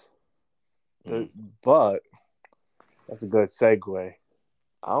goals. But that's a good segue.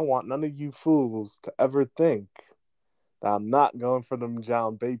 I don't want none of you fools to ever think that I'm not going for them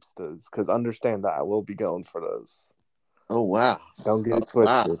John Bapestas, because understand that I will be going for those. Oh wow. Don't get it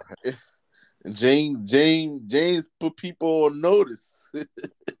Wow. twisted. James put people on notice.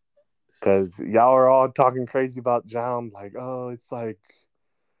 Because y'all are all talking crazy about John, like, oh, it's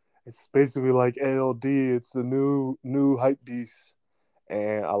basically like ALD. It's the new hype beast.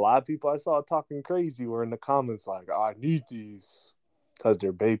 And a lot of people I saw talking crazy were in the comments like, oh, I need these because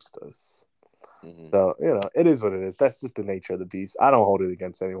they're Bapestas. Mm-hmm. So, it is what it is. That's just the nature of the beast. I don't hold it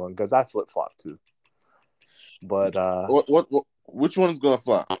against anyone because I flip-flop too. But which one's gonna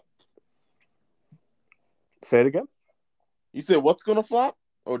flop? say it again. You said what's gonna flop?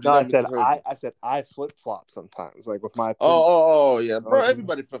 Or No, did I misheard you? I said I flip-flop sometimes, like with my opinion. Oh, yeah, bro.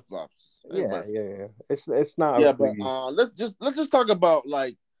 Everybody flip flops. Yeah. It's not Yeah, but really. let's talk about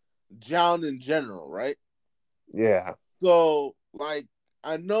like John in general, right? Yeah. So like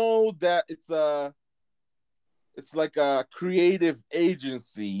I know that it's like a creative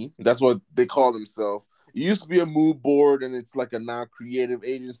agency. That's what they call themselves. It used to be a mood board, and it's like a now creative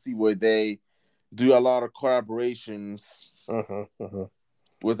agency where they do a lot of collaborations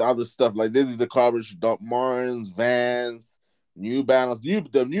with other stuff. Like they did the collaboration with Doc Martens, Vans,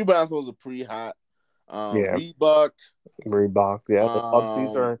 The New Balance was a pretty hot. Yeah, Reebok. Reebok. Yeah, the club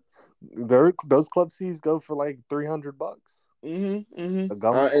C's Um, are those club C's go for like $300. The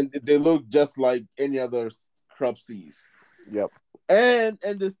gum shoe. and they look just like any other Crub C's. Yep. And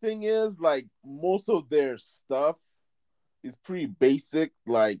the thing is, like most of their stuff is pretty basic.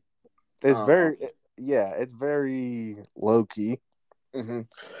 Like, It's um, very yeah, it's very low key. mhm.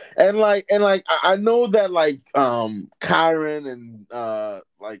 and like I know that like Kyron and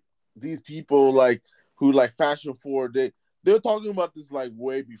like these people like who like fashion forward they're talking about this like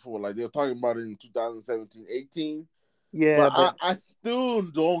way before, like they were talking about it in 2017, 18. Yeah, But but I still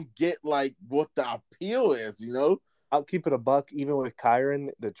don't get like what the appeal is, you know. I'll keep it a buck. Even with Kyron,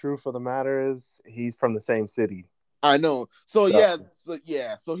 the truth of the matter is he's from the same city, I know. so So there's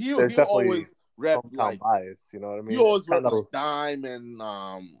he'll definitely always rep hometown like bias. You know what I he mean? It's always rep kind like of Dime and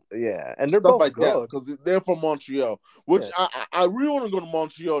yeah, and they're stuff both like that good. because they're from Montreal, which Yeah. I really want to go to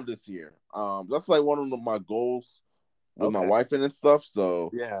Montreal this year. That's like one of my goals with my Okay. wife and stuff. So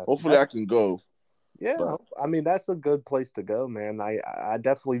Yeah. hopefully I That's can go. yeah. But I mean, that's a good place to go, man. I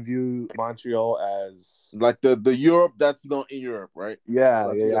definitely view Montreal as like the Europe, that's not in Europe, right? So yeah,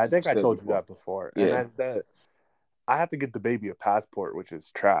 I yeah, think yeah. that's I what you think I said told you before. that before, and Yeah. I have to get the baby a passport, which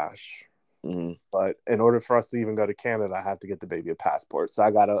is trash. Hmm. But in order for us to even go to Canada, I have to get the baby a passport. So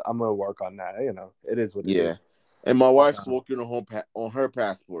I'm gonna work on that. You know, it is what it is. Yeah. And my But wife's working on her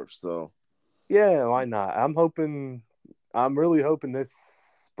passport, so yeah, why not? I'm really hoping this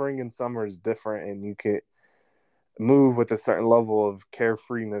spring and summer is different, and you can move with a certain level of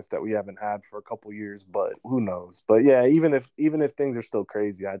carefreeness that we haven't had for a couple years. But who knows? But yeah, even if things are still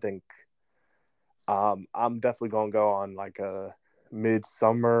crazy, I think I'm definitely gonna go on like a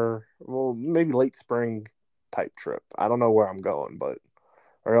midsummer, well, maybe late spring type trip. I don't know where I'm going, but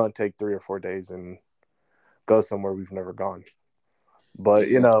we're gonna take 3 or 4 days and go somewhere we've never gone. But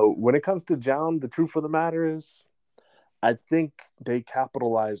yeah. when it comes to John, the truth of the matter is, I think they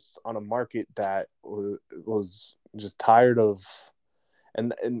capitalized on a market that was just tired of,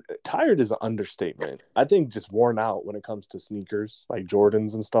 and tired is an understatement. I think just worn out when it comes to sneakers like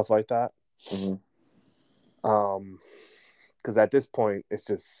Jordans and stuff like that. Hmm. Um, because at this point it's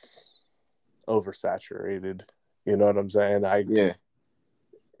just oversaturated. You know what I'm saying? Yeah.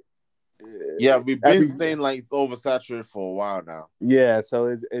 Yeah, we've been Every saying like it's oversaturated for a while now. yeah, so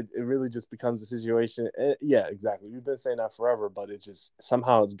it really just becomes a situation. Yeah, exactly. We've been saying that forever, but it just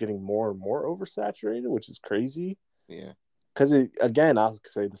somehow it's getting more and more oversaturated, which is crazy. Yeah. Because again, I'll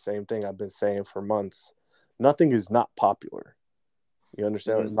say the same thing I've been saying for months. Nothing is not popular. You Hmm.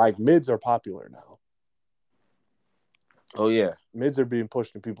 understand? Like mids are popular now. Oh yeah. Mids are being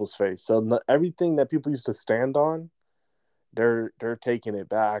pushed in people's face. So everything that people used to stand on, they're taking it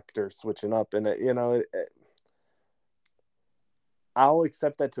back. They're switching up, and I'll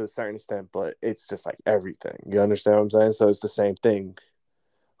accept that to a certain extent, but it's just like everything. You understand what I'm saying? So it's the same thing.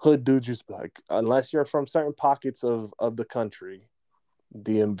 Hood dudes just be like, unless you're from certain pockets of the country,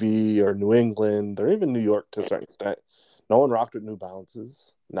 DMV or New England or even New York to a certain extent, no one rocked with New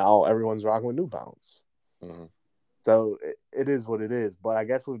Balances. Now everyone's rocking with New Balance. Hmm. So it is what it is. But I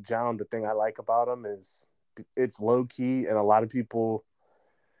guess with John, the thing I like about him is it's low key, and a lot of people,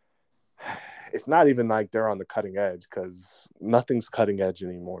 it's not even like they're on the cutting edge because nothing's cutting edge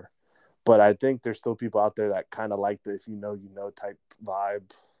anymore. But I think there's still people out there that kind of like the if you know, you know type vibe,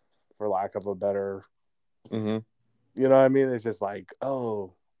 for lack of a better, Hmm. you know what I mean? It's just like,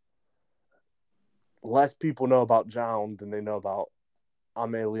 oh, less people know about John than they know about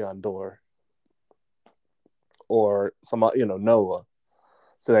Ame Leon Dor or some, Noah.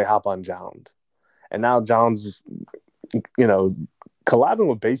 So they hop on John. And now John's, you know, collabing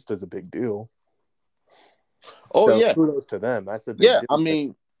with Bates is a big deal. Oh So yeah. kudos to them. That's a big Yeah. I deal.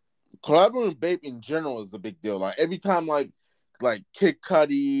 mean, collaborating with Bape in general is a big deal. Like every time like Kid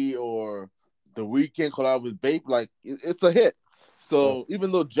Cudi or The Weeknd collab with Bape, like it's a hit. So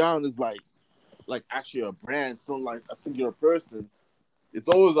even though John is like actually a brand, so like a singular person, it's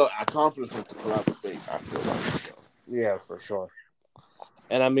always an accomplishment to collab with Bape. I feel like. So. Yeah, for sure.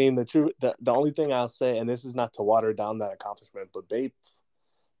 And I mean, the only thing I'll say, and this is not to water down that accomplishment, but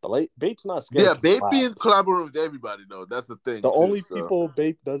Bape's not scared Yeah, to Bape collab. being collaborating with everybody though. That's the thing The too. only So. people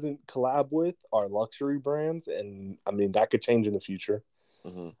Bape doesn't collab with are luxury brands, and I mean that could change in the future.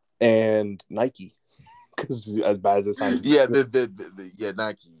 Hmm. And Nike, because as bad as it sounds, Yeah, yeah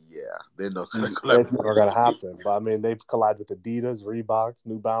Nike. Yeah, they're not gonna it's collaborate with never gonna Nike. happen. But I mean, they've collabed with Adidas, Reeboks,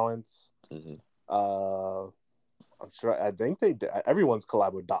 New Balance. Hmm. Uh, I'm sure. I think they did. Everyone's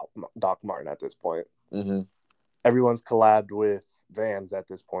collabed with Doc Martin at this point. Hmm. Everyone's collabed with Vans at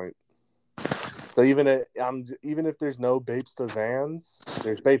this point. So even if there's no Bapesta Vans,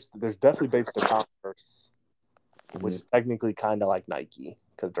 there's definitely Bapesta Converse, which is technically kind of like Nike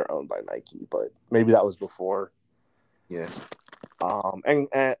because they're owned by Nike, but maybe that was before. Yeah. And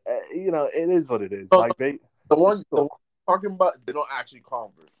you know, it is what it is. So Like the one talking about, they don't actually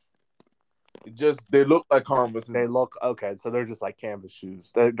Converse. They look like Converse. They look okay, so they're just like canvas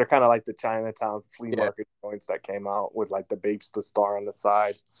shoes. They're kind of like the Chinatown flea market joints that came out with like the Bapesta star on the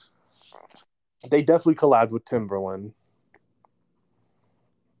side. They definitely collabed with Timberland.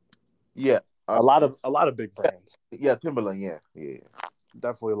 Yeah, a lot of big brands. Yeah, Timberland. Yeah.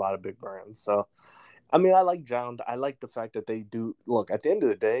 Definitely a lot of big brands. So, I mean, I like Jound. I like the fact that they do look. At the end of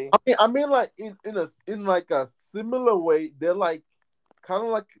the day, I mean, like in like a similar way, they're like kind of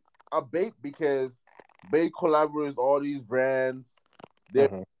like a Bape because Bape collaborates all these brands. They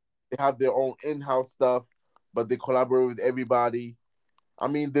have their own in-house stuff, but they collaborate with everybody. I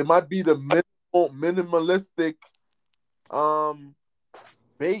mean, they might be the minimalistic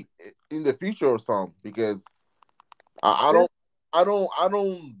Bape in the future or something because I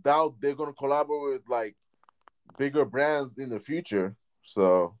don't doubt they're gonna collaborate with like bigger brands in the future.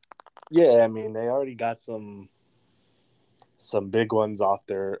 So yeah, I mean, they already got some big ones off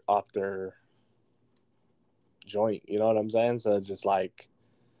their joint. You know what I'm saying? So it's just like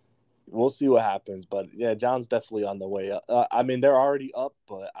we'll see what happens. But yeah, John's definitely on the way up. I mean, they're already up,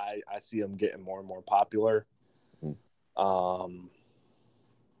 but I see them getting more and more popular.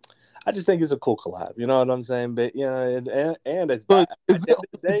 I just think it's a cool collab. You know what I'm saying? But you know, and it's so is it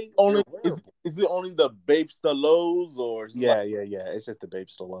only the Bapesta lows or yeah. It's just the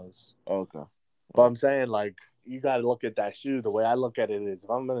Bapesta lows. Okay. But I'm saying like you got to look at that shoe. The way I look at it is, if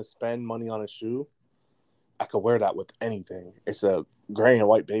I'm gonna spend money on a shoe, I could wear that with anything. It's a gray and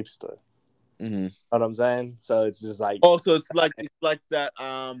white Bapesta. Mm-hmm. You know what I'm saying? So it's just like so it's like that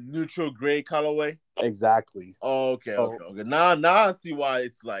neutral gray colorway. Exactly. Okay. Now I see why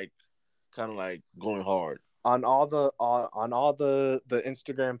it's like kind of like going hard on all the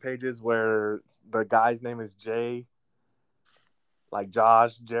Instagram pages where the guy's name is Jay, like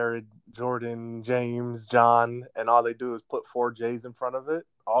Josh, Jared, Jordan, James, John, and all they do is put 4 J's in front of it.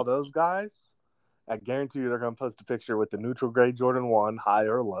 All those guys, I guarantee you they're going to post a picture with the neutral gray Jordan 1, high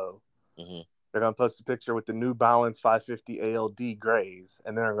or low. Mm-hmm. They're going to post a picture with the New Balance 550 ALD grays,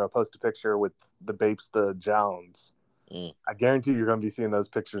 and then they're going to post a picture with the Bapesta Jounds. I guarantee you're going to be seeing those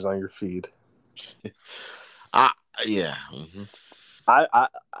pictures on your feed. Yeah. Mm-hmm.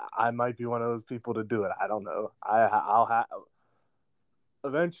 I might be one of those people to do it. I don't know. I'll have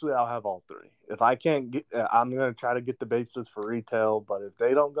eventually. I'll have all 3. If I can't get, I'm gonna try to get the Bapestas for retail. But if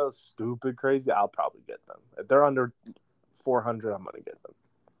they don't go stupid crazy, I'll probably get them. If they're under 400, I'm gonna get them.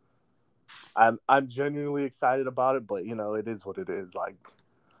 I'm genuinely excited about it, but you know, it is what it is. Like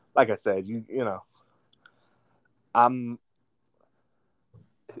I said, you know,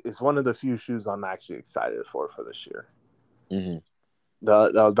 it's one of the few shoes I'm actually excited for this year. Mm-hmm.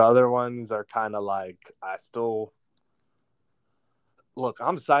 The other ones are kind of like, I still look.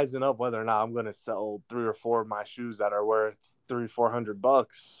 I'm sizing up whether or not I'm going to sell 3 or 4 of my shoes that are worth $300-400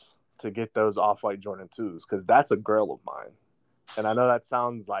 to get those off-white Jordan 2s, because that's a grail of mine. And I know that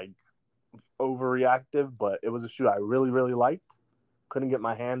sounds like overreactive, but it was a shoe I really liked, couldn't get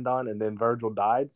my hand on, and then Virgil died,